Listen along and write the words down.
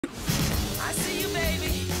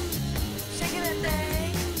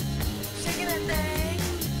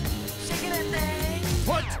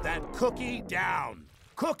Put that cookie down.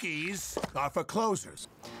 Cookies are for closers.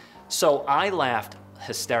 So I laughed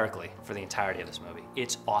hysterically for the entirety of this movie.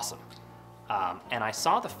 It's awesome. And I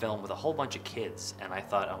saw the film with a whole bunch of kids, and I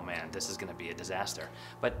thought, oh man, this is gonna be a disaster.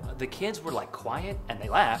 But the kids were like quiet, and they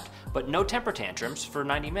laughed, but no temper tantrums for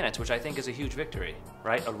 90 minutes, which I think is a huge victory,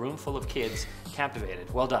 right? A room full of kids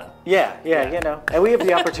captivated. Well done. Yeah, you know, and we have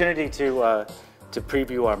the opportunity to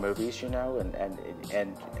preview our movies, you know,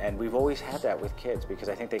 and we've always had that with kids because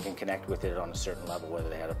I think they can connect with it on a certain level, whether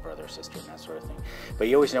they had a brother or sister and that sort of thing. But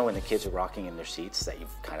you always know when the kids are rocking in their seats that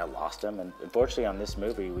you've kind of lost them, and unfortunately on this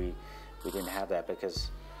movie we didn't have that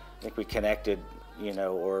because I think we connected, you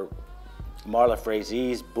know, or Marla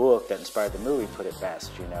Frazee's book that inspired the movie put it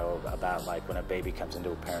best, you know, about like when a baby comes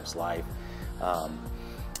into a parent's life,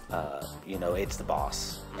 you know, it's the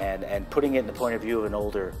boss. And putting it in the point of view of an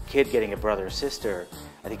older kid getting a brother or sister,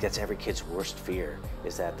 I think that's every kid's worst fear,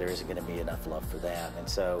 is that there isn't going to be enough love for them. And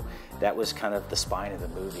so that was kind of the spine of the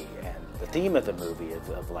movie and the theme of the movie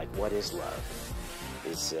of like, what is love?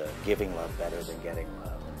 Is giving love better than getting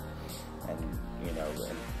love? And you know,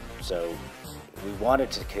 and so we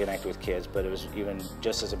wanted to connect with kids, but it was even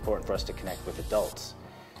just as important for us to connect with adults.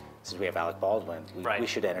 Since we have Alec Baldwin, we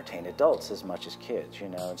should entertain adults as much as kids, you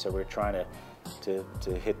know. And so we're trying to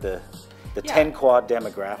hit the 10 quad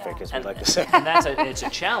demographic, as we like to say. And it's a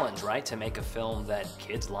challenge, right? To make a film that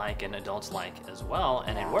kids like and adults like as well,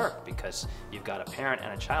 and it worked because you've got a parent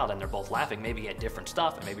and a child, and they're both laughing, maybe at different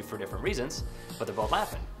stuff and maybe for different reasons, but they're both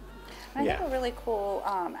laughing. I think a really cool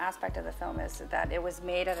aspect of the film is that it was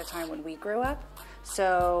made at a time when we grew up.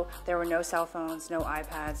 So there were no cell phones, no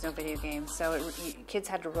iPads, no video games. So kids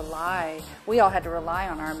had to rely, we all had to rely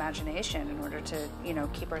on our imagination in order to, you know,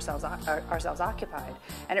 keep ourselves occupied.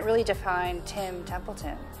 And it really defined Tim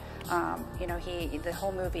Templeton. You know, the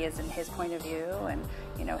whole movie is in his point of view and,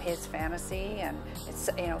 you know, his fantasy. And it's,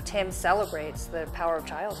 you know, Tim celebrates the power of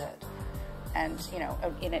childhood. And, you know,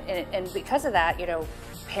 and because of that, you know,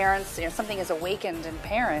 parents, you know, something is awakened in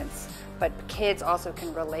parents, but kids also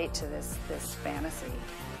can relate to this fantasy.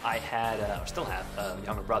 I had, or still have, a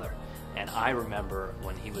younger brother, and I remember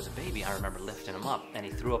when he was a baby, I remember lifting him up, and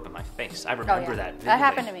he threw up in my face. I remember that vividly. That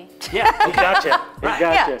happened to me. Yeah. He gotcha. Right.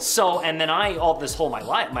 Gotcha. Yeah. So, and then my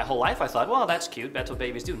whole life, I thought, well, that's cute. That's what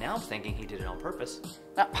babies do. Now I'm thinking he did it on purpose.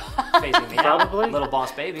 Phasing me Probably. out. Little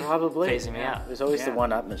boss baby. Probably. Phasing me out. There's always the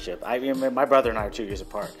one-upmanship. I mean, my brother and I are 2 years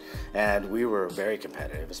apart, and we were very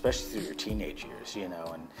competitive, especially through your teenage years, you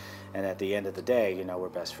know, and at the end of the day, you know, we're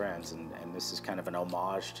best friends, and this is kind of an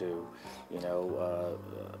homage to, you know,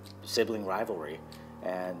 sibling rivalry.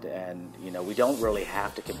 And you know, we don't really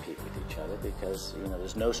have to compete with each other because, you know,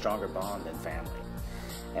 there's no stronger bond than family.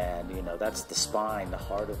 And, you know, that's the spine, the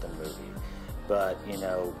heart of the movie. But, you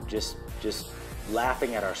know, just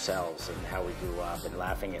laughing at ourselves and how we grew up and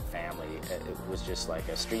laughing at family, it was just like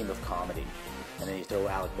a stream of comedy. And then you throw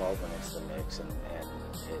Alec Baldwin into the mix, and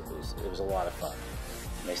it was a lot of fun.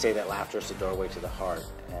 And they say that laughter is the doorway to the heart,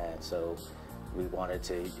 and so we wanted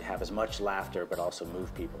to have as much laughter but also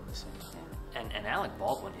move people at the same time. And Alec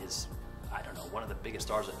Baldwin is, I don't know, one of the biggest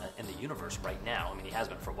stars in the universe right now. I mean, he has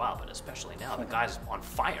been for a while, but especially now. The guy's on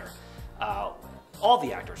fire. All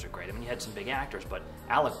the actors are great. I mean, you had some big actors, but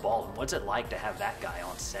Alec Baldwin, what's it like to have that guy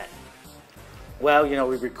on set? Well, you know,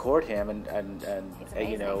 we record him, and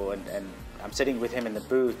you know, and I'm sitting with him in the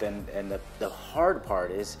booth, and the hard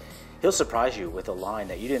part is he'll surprise you with a line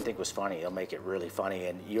that you didn't think was funny. He'll make it really funny,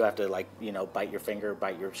 and you have to, like, you know, bite your finger,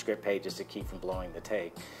 bite your script pages to keep from blowing the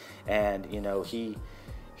take. And, you know, he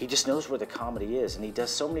just knows where the comedy is, and he does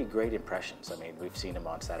so many great impressions. I mean, we've seen him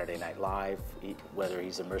on Saturday Night Live, whether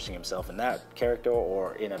he's immersing himself in that character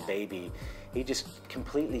or in a baby, he just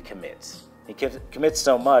completely commits. He commits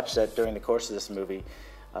so much that during the course of this movie,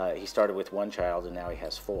 he started with 1 child and now he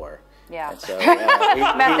has 4. Yeah. And so, he's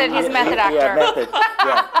a method actor. Yeah, method.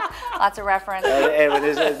 Yeah. Lots of reference. And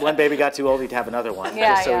when one baby got too old, he'd have another one.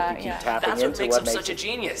 Just so he could keep tapping That's into what makes him makes such a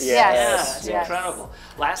genius. Yes. Yeah, it's incredible.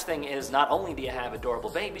 Last thing is, not only do you have adorable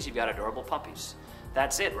babies, you've got adorable puppies.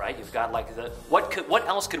 That's it, right? You've got like what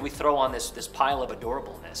else could we throw on this pile of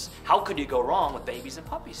adorableness? How could you go wrong with babies and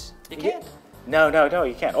puppies? You can't. No,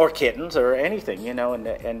 you can't. Or kittens or anything, you know.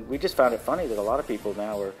 And we just found it funny that a lot of people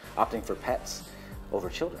now are opting for pets over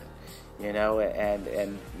children. You know,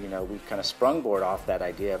 and you know, we kind of sprungboard off that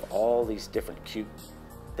idea of all these different cute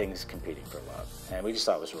things competing for love, and we just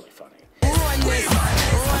thought it was really funny.